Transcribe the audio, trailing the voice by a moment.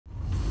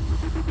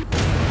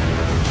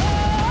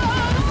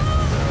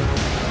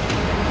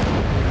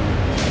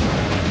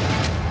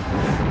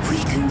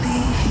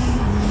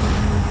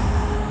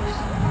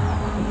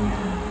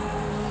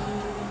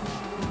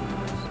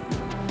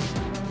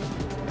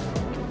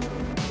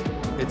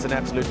It's an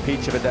absolute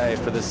peach of a day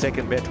for the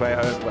second Betway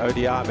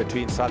ODI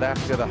between South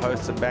Africa, the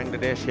hosts, and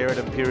Bangladesh here at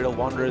Imperial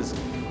Wanderers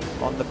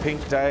on the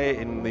pink day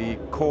in the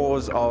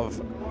cause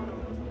of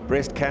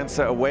breast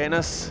cancer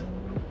awareness.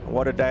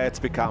 What a day it's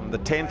become. The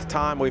 10th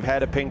time we've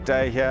had a pink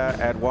day here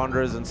at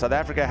Wanderers, and South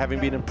Africa, having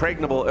been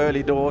impregnable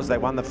early doors, they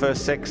won the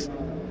first 6,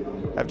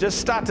 have just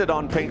started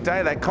on pink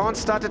day. They can't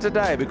start it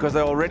today because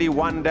they're already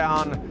 1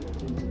 down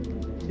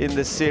in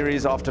this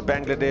series after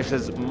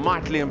Bangladesh's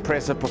mightily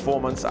impressive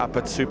performance up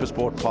at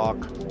Supersport Park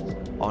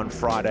on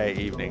Friday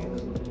evening.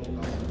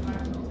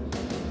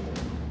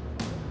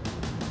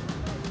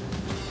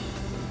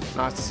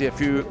 Nice to see a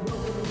few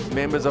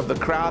members of the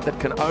crowd that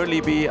can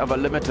only be of a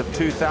limit of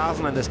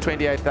 2,000 in this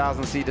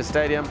 28,000-seater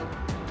stadium.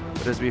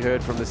 But as we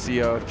heard from the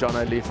CEO, John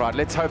O'Leafright,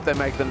 let's hope they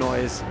make the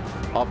noise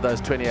of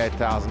those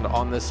 28,000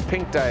 on this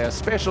pink day, a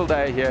special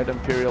day here at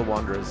Imperial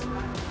Wanderers.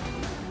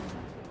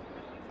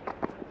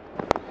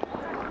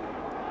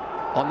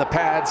 On the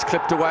pads,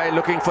 clipped away,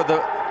 looking for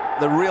the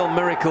real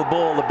miracle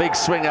ball, the big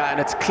swinger, and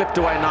it's clipped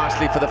away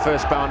nicely for the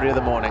first boundary of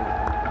the morning.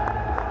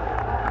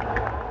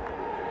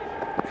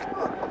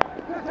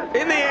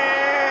 In the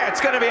air,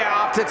 it's going to be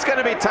out, it's going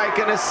to be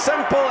taken, as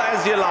simple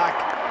as you like.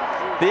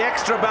 The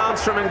extra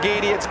bounce from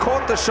Ngidi, it's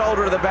caught the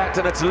shoulder of the bat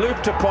and it's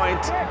looped to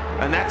point,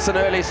 and that's an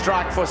early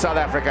strike for South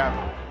Africa.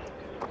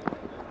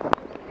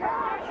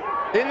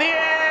 In the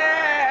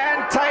air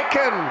and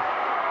taken.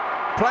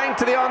 Playing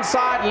to the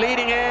onside,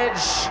 leading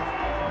edge.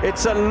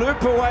 It's a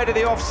loop away to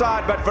the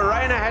offside, but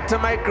Verreynne had to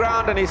make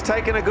ground, and he's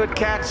taken a good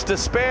catch.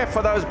 Despair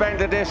for those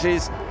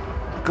Bangladeshis,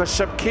 because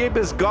Shakib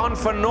is gone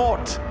for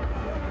naught,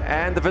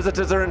 and the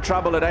visitors are in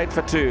trouble at 8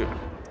 for 2.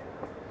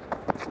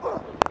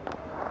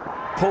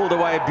 Pulled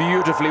away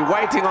beautifully,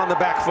 waiting on the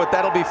back foot.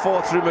 That'll be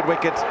 4 through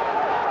mid-wicket.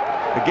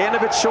 Again a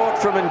bit short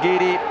from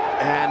Ngidi,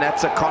 and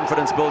that's a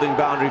confidence-building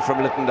boundary from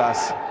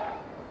Littendas.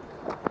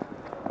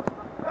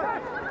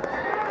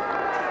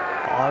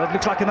 Oh, that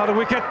looks like another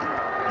wicket.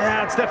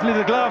 Yeah, it's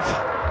definitely the glove.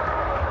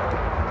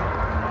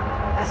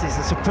 This is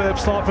a superb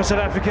start for South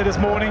Africa this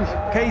morning.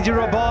 KG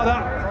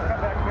Rabada.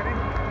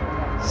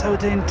 So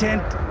the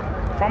intent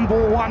from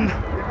ball 1.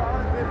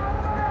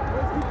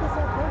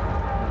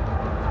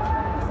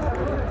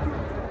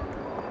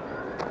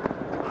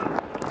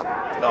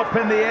 Up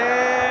in the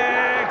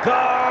air,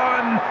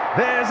 gone.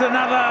 There's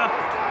another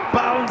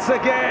bounce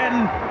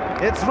again.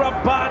 It's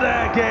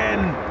Rabada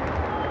again.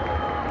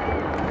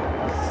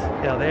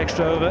 Yeah, the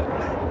extra over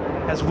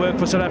has worked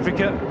for South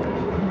Africa.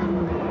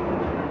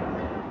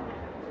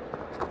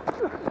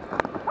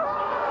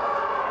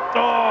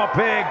 Oh,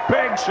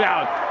 big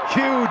shout.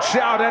 Huge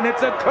shout, and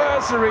it's a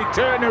cursory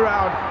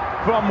turnaround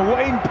from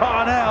Wayne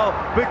Parnell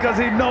because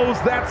he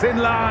knows that's in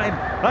line.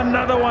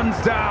 Another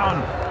one's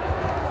down.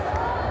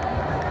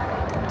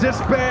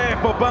 Despair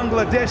for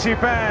Bangladeshi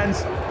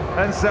fans,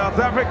 and South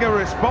Africa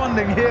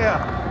responding here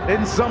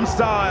in some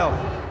style.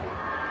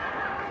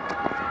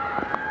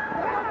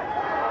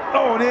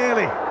 Oh,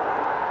 nearly.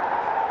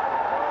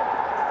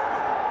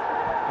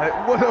 It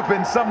would have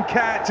been some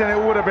catch, and it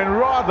would have been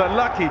rather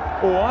lucky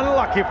or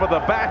unlucky for the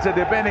batter,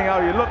 depending how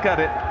you look at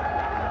it.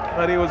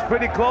 But he was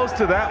pretty close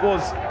to that,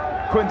 was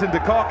Quinton de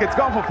Kock. It's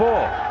gone for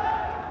 4.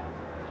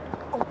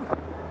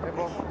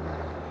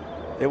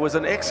 There was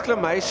an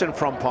exclamation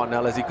from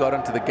Parnell as he got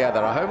into the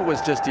gather. I hope it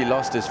was just he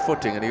lost his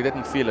footing and he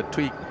didn't feel a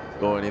tweak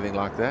or anything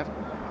like that.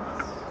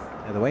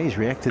 Now, the way he's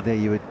reacted there,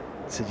 you would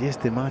suggest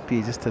there might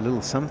be just a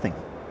little something.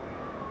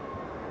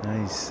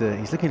 He's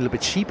looking a little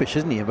bit sheepish,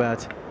 isn't he,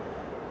 about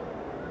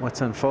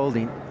what's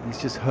unfolding. He's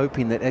just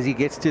hoping that as he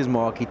gets to his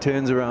mark, he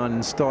turns around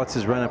and starts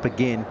his run up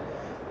again.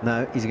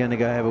 No, he's going to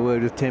go have a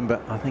word with Timber.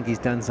 I think he's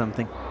done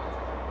something.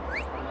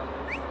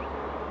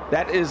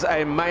 That is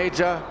a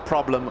major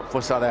problem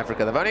for South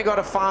Africa. They've only got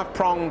a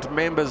 5-pronged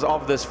members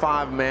of this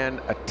 5-man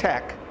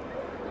attack,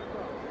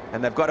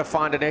 and they've got to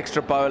find an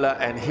extra bowler,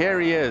 and here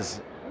he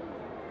is.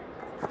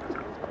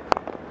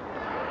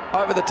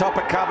 Over the top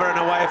of cover and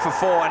away for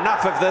 4.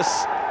 Enough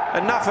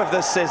of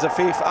this, says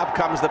Afif. Up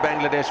comes the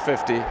Bangladesh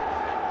 50.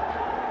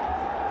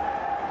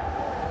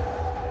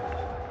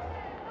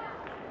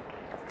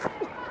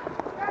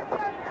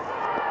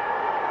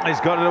 He's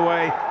got it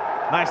away.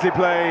 Nicely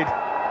played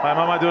by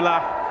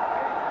Mamadullah.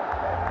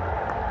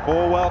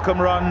 4 welcome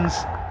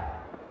runs.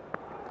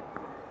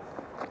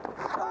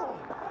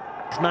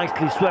 It's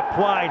nicely swept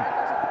wide.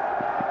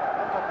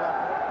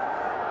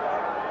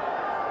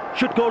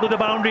 Should go to the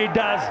boundary, it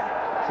does.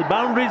 The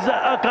boundaries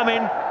are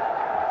coming.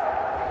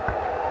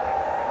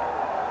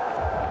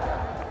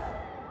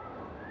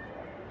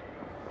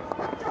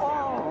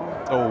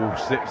 Oh,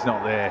 slip's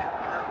not there.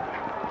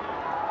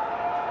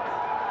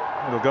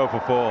 It'll go for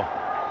 4.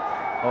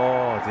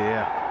 Oh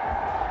dear.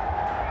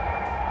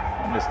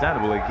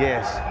 Understandable, I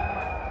guess.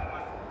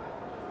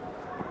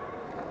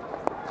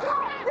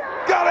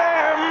 Got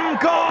him!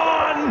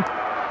 Gone!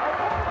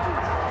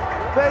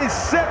 They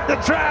set the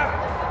trap,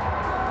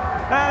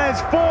 and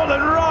it's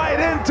fallen right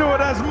into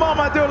it as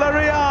Mamadullah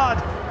Riyad.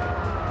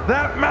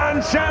 That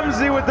man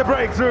Shamsi with the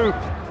breakthrough.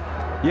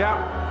 Yeah,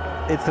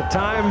 it's the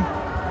time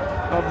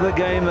of the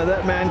game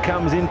that man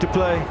comes into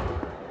play.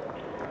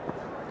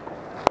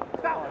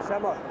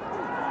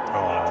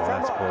 Oh,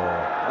 that's poor.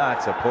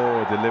 That's a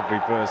poor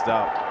delivery first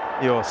up.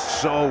 You're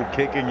so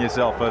kicking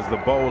yourself as the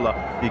bowler.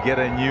 You get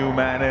a new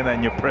man in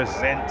and you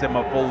present him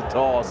a full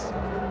toss.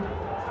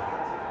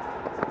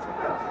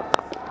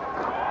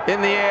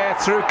 In the air,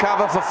 through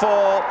cover for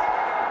 4.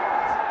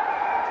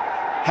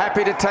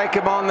 Happy to take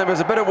him on. There was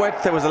a bit of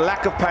width, there was a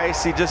lack of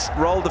pace. He just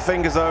rolled the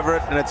fingers over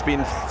it and it's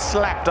been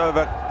slapped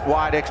over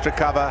wide extra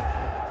cover.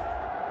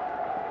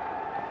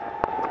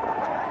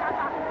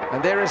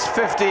 And there is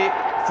 50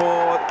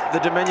 for the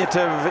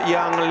diminutive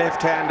young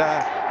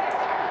left-hander.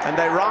 And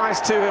they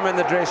rise to him in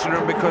the dressing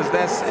room because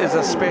this is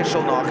a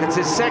special knock. It's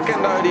his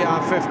second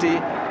ODI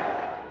 50.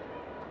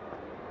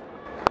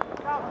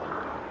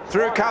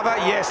 Through cover,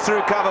 yes,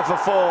 through cover for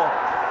 4.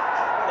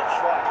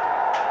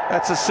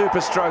 That's a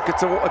super stroke.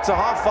 It's a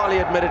half volley,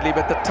 admittedly,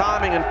 but the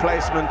timing and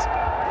placement,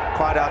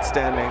 quite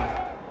outstanding.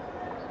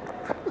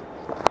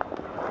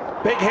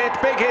 Big hit,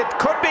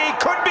 could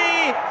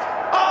be.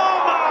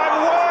 Oh my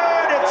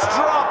word, it's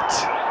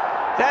dropped.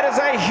 That is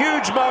a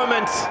huge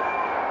moment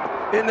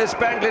in this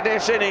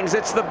Bangladesh innings.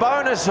 It's the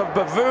bonus of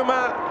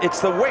Bavuma. It's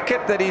the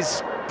wicket that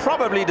he's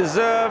probably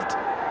deserved.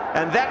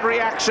 And that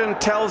reaction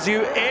tells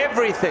you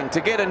everything.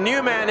 To get a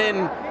new man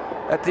in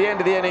at the end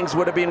of the innings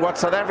would have been what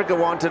South Africa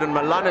wanted, and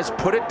Malan has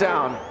put it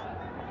down.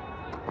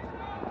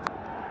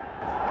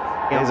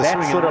 There's a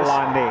that sort of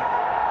line there.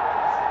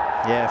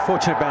 Yeah,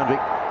 fortunate boundary.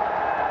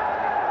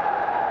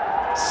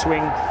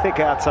 Swing, thick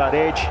outside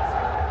edge.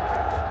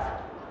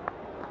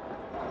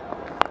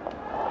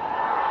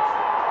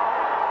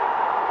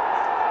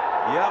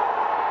 Yep.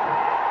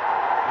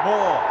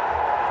 More.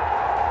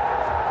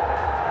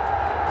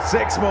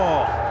 6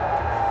 more.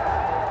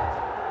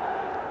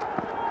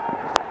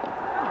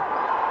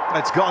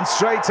 It's gone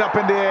straight up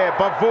in the air.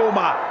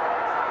 Bavuma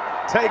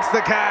takes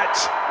the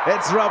catch.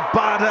 It's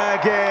Rabada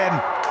again.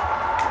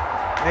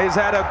 He's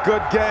had a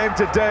good game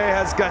today,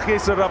 has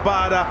Kagiso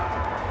Rabada.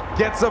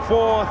 Gets a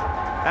 4th,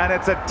 and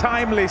it's a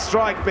timely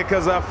strike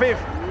because a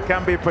 5th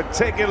can be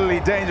particularly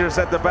dangerous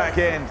at the back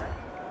end.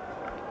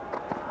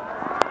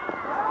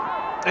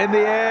 In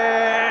the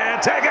air,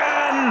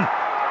 taken!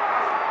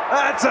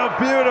 That's a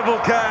beautiful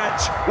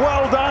catch.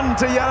 Well done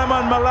to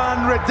Yanaman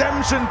Malan.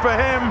 Redemption for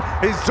him.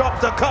 He's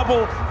dropped a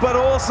couple, but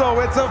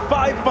also it's a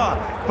 5-fer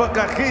for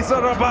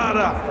Kagiso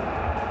Rabada.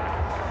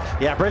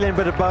 Yeah, brilliant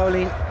bit of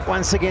bowling.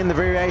 Once again, the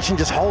variation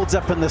just holds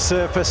up in the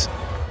surface.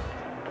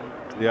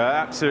 Yeah,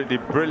 absolutely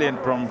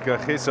brilliant from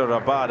Kagiso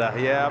Rabada.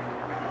 Yeah,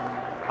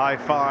 high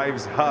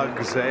fives,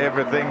 hugs,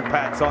 everything,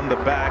 pats on the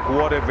back,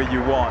 whatever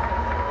you want,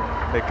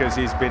 because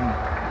he's been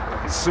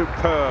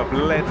superb,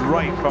 led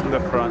right from the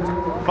front.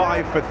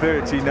 5 for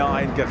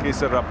 39,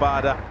 Kagiso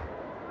Rabada.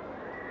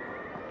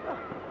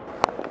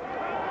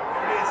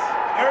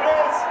 Here it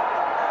is.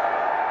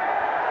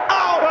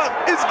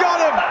 Out! It's got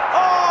him!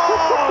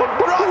 Oh,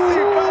 Brasi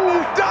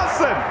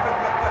Dawson!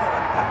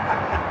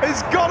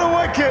 He's got a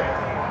wicket!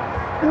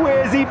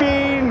 Where's he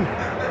been?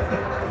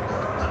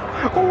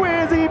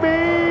 Where's he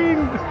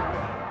been?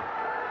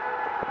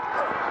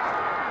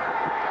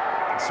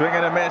 Swing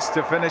and a miss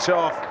to finish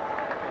off.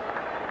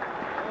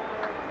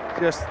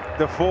 Just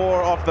the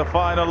 4 off the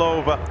final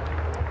over.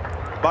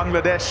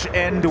 Bangladesh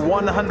end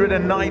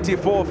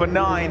 194 for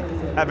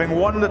 9, having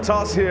won the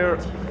toss here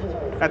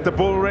at the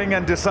bull ring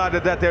and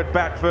decided that they'd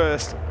bat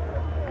first.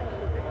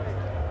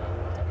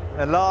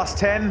 The last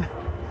 10,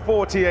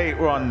 48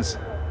 runs.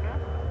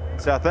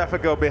 South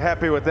Africa will be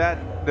happy with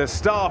that. The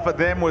staff at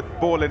them with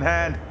ball in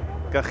hand.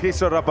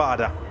 Kagiso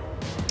Rabada.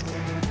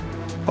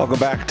 Welcome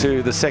back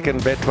to the second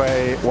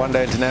Betway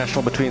One-Day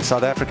International between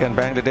South Africa and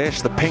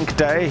Bangladesh. The pink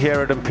day here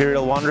at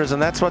Imperial Wanderers,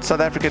 and that's what South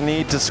Africa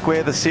need to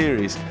square the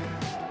series.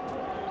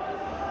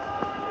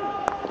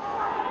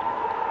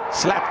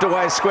 Slapped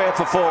away square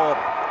for 4.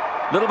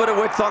 Little bit of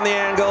width on the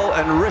angle,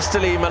 and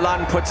wristily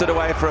Malan puts it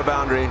away for a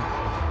boundary.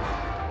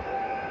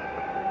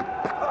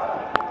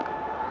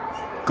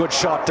 Good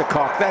shot, de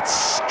Kock.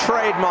 That's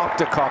trademark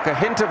de Kock. A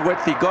hint of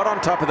width, he got on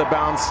top of the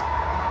bounce.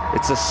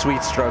 It's a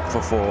sweet stroke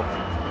for 4.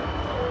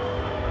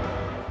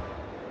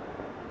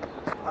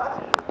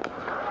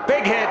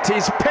 Big hit,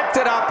 he's picked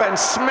it up and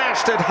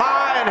smashed it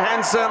high and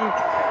handsome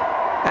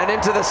and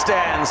into the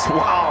stands.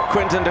 Wow,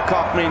 Quinton de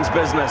Kock means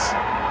business.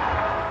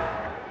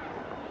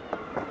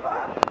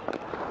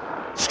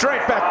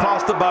 Straight back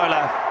past the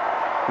bowler.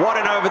 What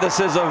an over this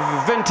is of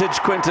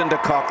vintage Quinton de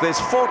Kock. There's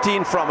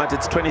 14 from it,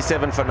 it's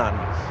 27 for none.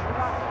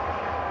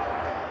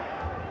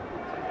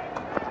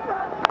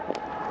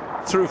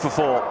 Through for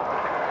 4.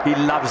 He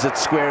loves it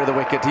square of the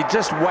wicket. He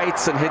just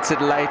waits and hits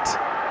it late.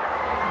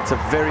 It's a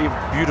very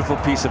beautiful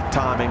piece of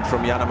timing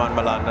from Yanaman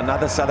Malan.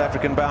 Another South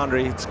African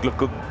boundary. It's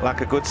looked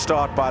like a good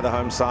start by the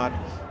home side.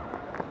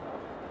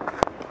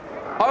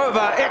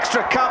 Over,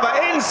 extra cover,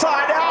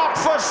 inside out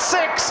for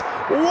 6.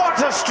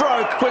 What a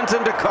stroke,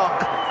 Quinton de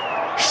Kock.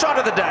 Shot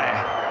of the day.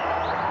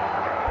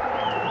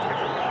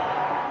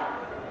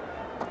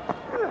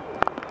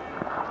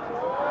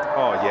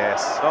 Oh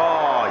yes,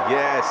 oh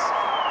yes.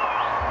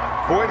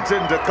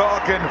 Quinton de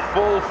Kock in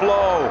full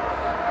flow.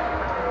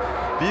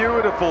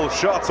 Beautiful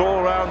shots all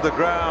around the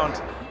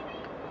ground.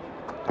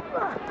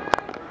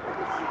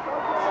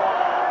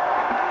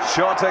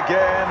 Shot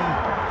again.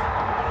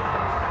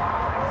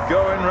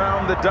 Going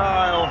round the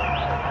dial.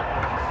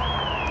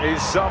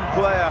 He's some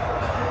player.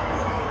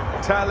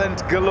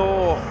 Talent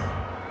galore.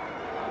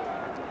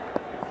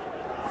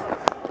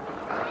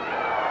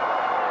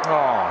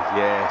 Oh,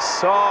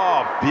 yes.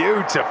 Oh,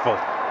 beautiful.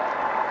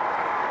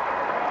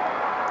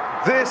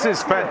 This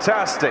is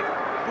fantastic.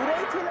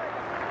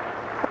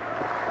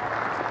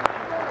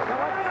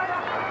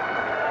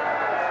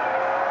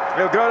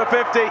 He'll go to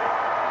 50.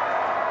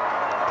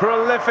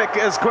 Prolific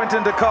as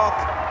Quinton de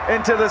Kock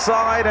into the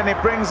side, and he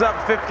brings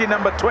up 50,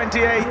 number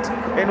 28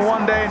 in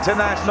one-day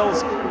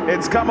internationals.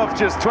 It's come off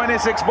just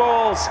 26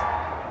 balls.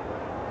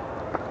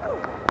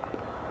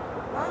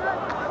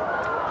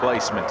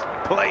 Placement,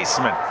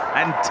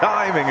 and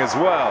timing as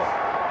well.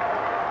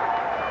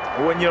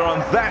 When you're on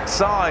that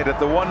side at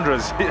the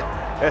Wanderers,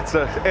 it's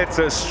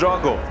a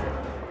struggle.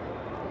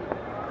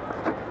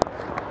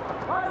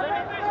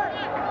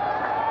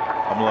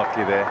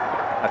 Unlucky there.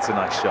 That's a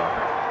nice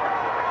shot.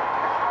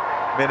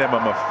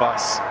 Minimum of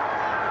fuss.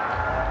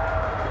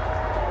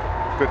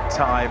 Good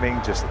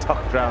timing, just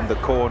tucked round the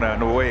corner,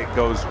 and away it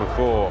goes for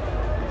 4.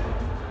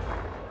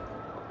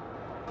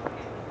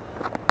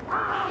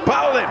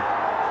 Bowling!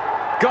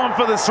 Gone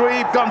for the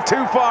sweep, gone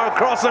too far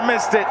across and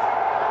missed it.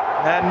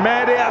 And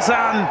Mehdi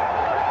Hassan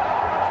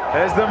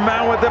is the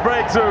man with the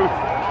breakthrough.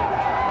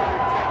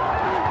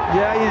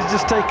 Yeah, he's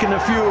just taken a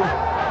few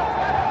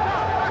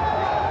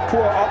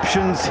poor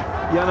options.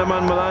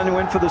 Yanaman Malani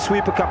went for the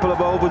sweep a couple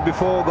of overs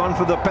before, gone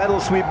for the pedal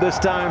sweep this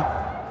time.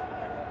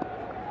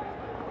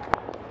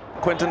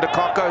 Quinton de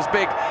Kock goes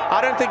big.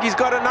 I don't think he's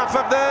got enough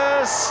of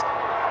this.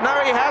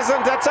 No, he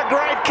hasn't. That's a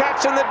great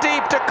catch in the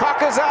deep. De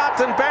Kock is out,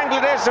 and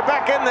Bangladesh are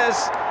back in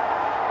this.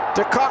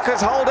 De Kock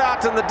has holed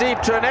out in the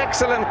deep to an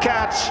excellent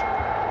catch.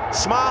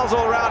 Smiles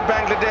all round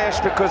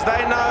Bangladesh because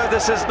they know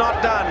this is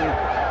not done.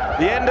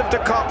 The end of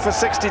De Kock for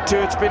 62.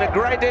 It's been a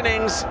great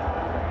innings,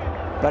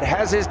 but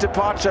has his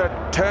departure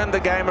turned the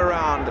game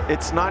around?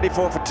 It's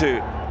 94 for 2.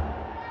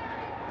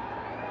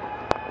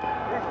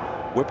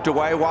 Whipped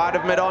away wide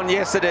of mid-on.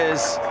 Yes, it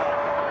is.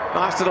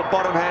 Nice little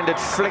bottom-handed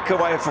flick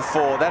away for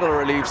 4. That'll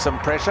relieve some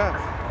pressure.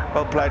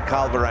 Well played,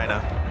 Carl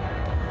Verreynne.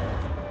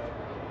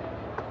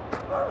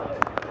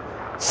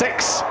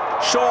 6.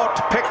 Short,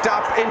 picked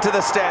up into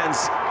the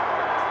stands.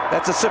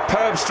 That's a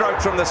superb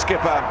stroke from the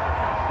skipper.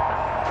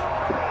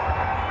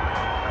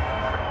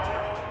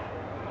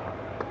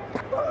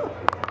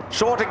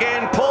 Short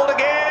again, pulled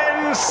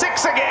again,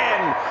 6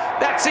 again.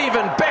 That's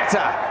even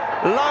better.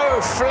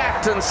 Low,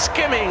 flat and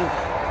skimming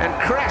and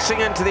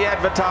crashing into the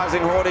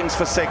advertising hoardings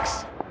for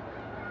 6.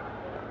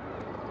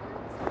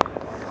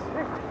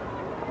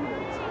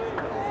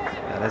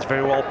 That's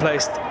very well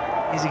placed.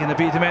 Is he going to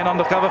beat him in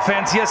undercover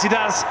fence? Yes, he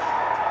does.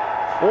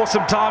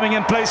 Awesome timing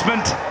and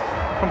placement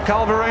from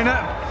Carl Verreynne.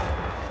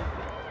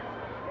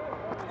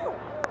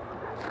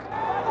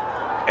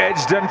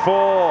 Edged and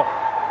 4.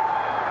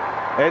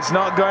 It's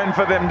not going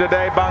for them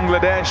today,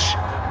 Bangladesh.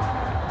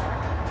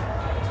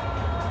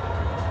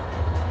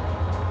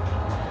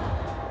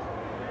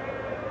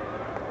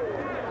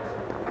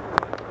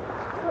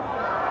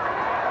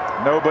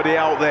 Nobody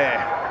out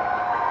there.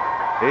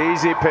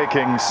 Easy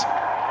pickings.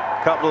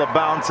 Couple of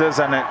bouncers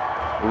and it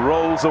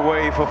rolls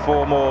away for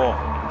 4 more.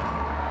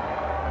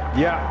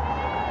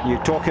 Yeah,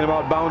 you're talking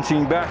about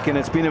bouncing back, and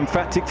it's been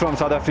emphatic from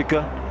South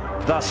Africa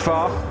thus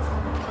far.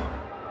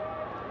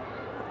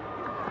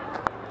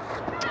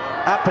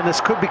 Up, and this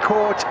could be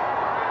caught.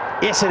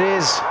 Yes, it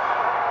is.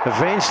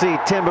 Eventually,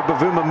 Temba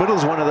Bavuma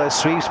middles one of those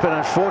sweeps, but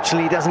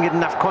unfortunately, he doesn't get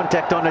enough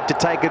contact on it to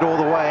take it all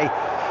the way.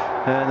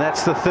 And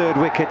that's the 3rd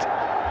wicket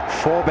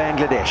for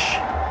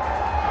Bangladesh.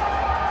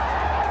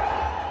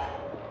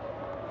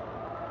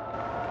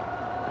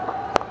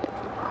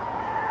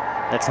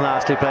 That's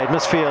nicely played.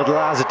 Misfield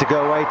allows it to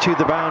go away to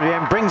the boundary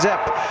and brings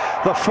up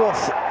the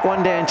 4th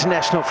one-day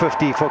international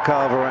 50 for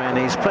Carl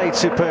Verreynne. He's played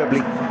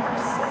superbly.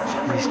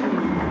 He's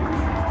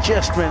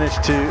just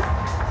managed to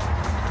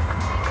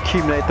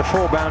accumulate the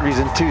 4 boundaries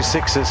and 2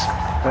 sixes,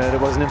 but it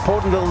was an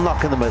important little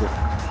knock in the middle.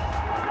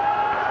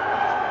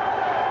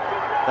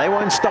 They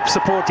won't stop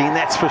supporting,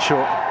 that's for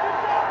sure.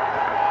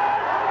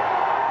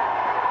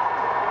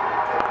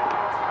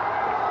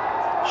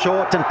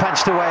 Short and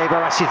punched away by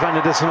Rashid van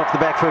der Dussen off the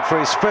back foot for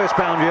his first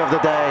boundary of the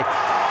day.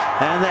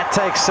 And that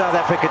takes South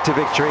Africa to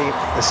victory.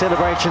 The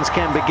celebrations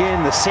can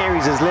begin. The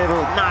series is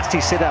level. Nasty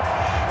setup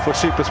for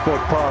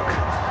SuperSport Park.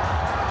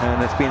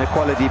 And it's been a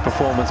quality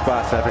performance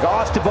by South Africa.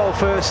 Asked to bowl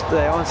first,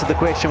 they answered the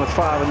question with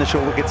 5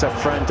 initial wickets up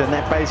front, and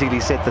that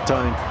basically set the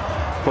tone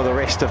for the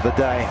rest of the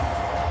day.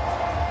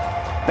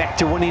 Back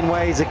to winning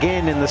ways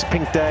again in this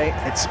pink day.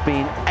 It's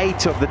been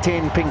 8 of the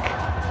 10 pink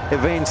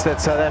events that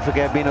South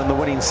Africa have been on the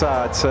winning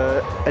side.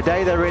 So a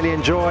day they really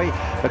enjoy,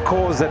 a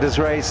cause that has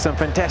raised some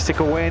fantastic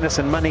awareness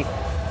and money,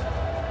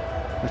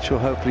 which will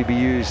hopefully be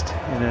used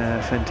in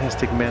a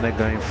fantastic manner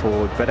going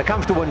forward. But a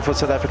comfortable win for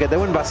South Africa. They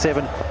win by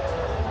 7.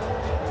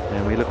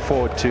 And we look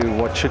forward to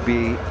what should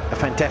be a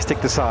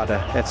fantastic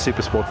decider at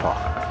SuperSport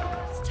Park.